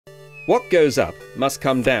What goes up must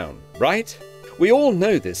come down, right? We all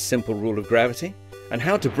know this simple rule of gravity and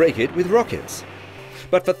how to break it with rockets.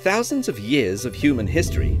 But for thousands of years of human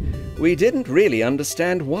history, we didn't really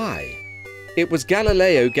understand why. It was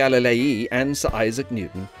Galileo Galilei and Sir Isaac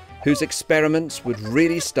Newton whose experiments would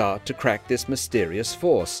really start to crack this mysterious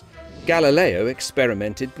force. Galileo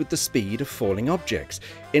experimented with the speed of falling objects,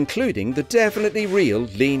 including the definitely real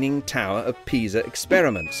Leaning Tower of Pisa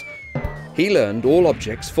experiments. He learned all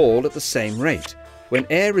objects fall at the same rate, when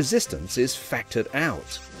air resistance is factored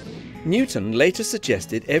out. Newton later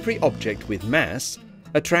suggested every object with mass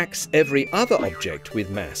attracts every other object with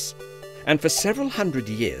mass. And for several hundred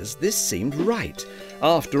years this seemed right.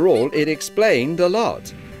 After all, it explained a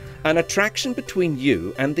lot. An attraction between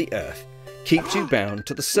you and the Earth keeps you bound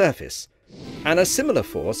to the surface, and a similar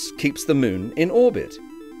force keeps the Moon in orbit.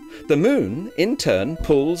 The Moon, in turn,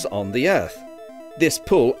 pulls on the Earth. This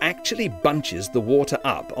pull actually bunches the water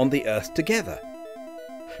up on the Earth together,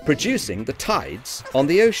 producing the tides on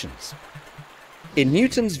the oceans. In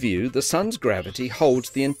Newton's view, the Sun's gravity holds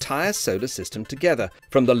the entire solar system together,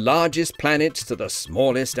 from the largest planets to the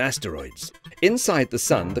smallest asteroids. Inside the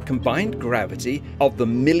Sun, the combined gravity of the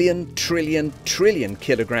million, trillion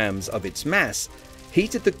kilograms of its mass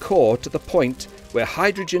heated the core to the point where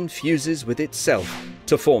hydrogen fuses with itself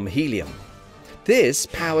to form helium. This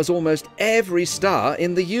powers almost every star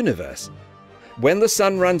in the universe. When the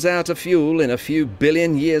Sun runs out of fuel in a few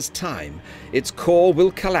billion years' time, its core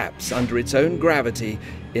will collapse under its own gravity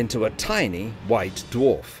into a tiny white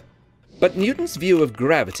dwarf. But Newton's view of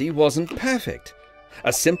gravity wasn't perfect.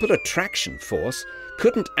 A simple attraction force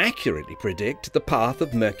couldn't accurately predict the path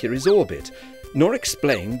of Mercury's orbit, nor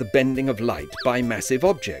explain the bending of light by massive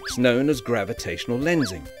objects known as gravitational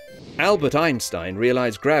lensing. Albert Einstein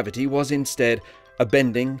realized gravity was instead a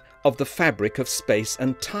bending of the fabric of space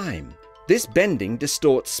and time. This bending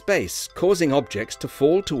distorts space, causing objects to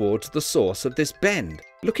fall towards the source of this bend,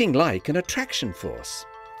 looking like an attraction force.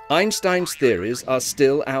 Einstein's theories are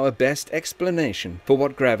still our best explanation for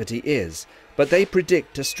what gravity is, but they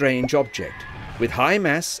predict a strange object with high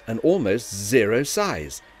mass and almost zero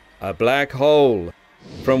size, a black hole,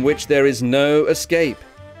 from which there is no escape.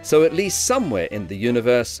 So at least somewhere in the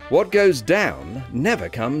universe, what goes down never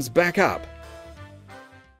comes back up.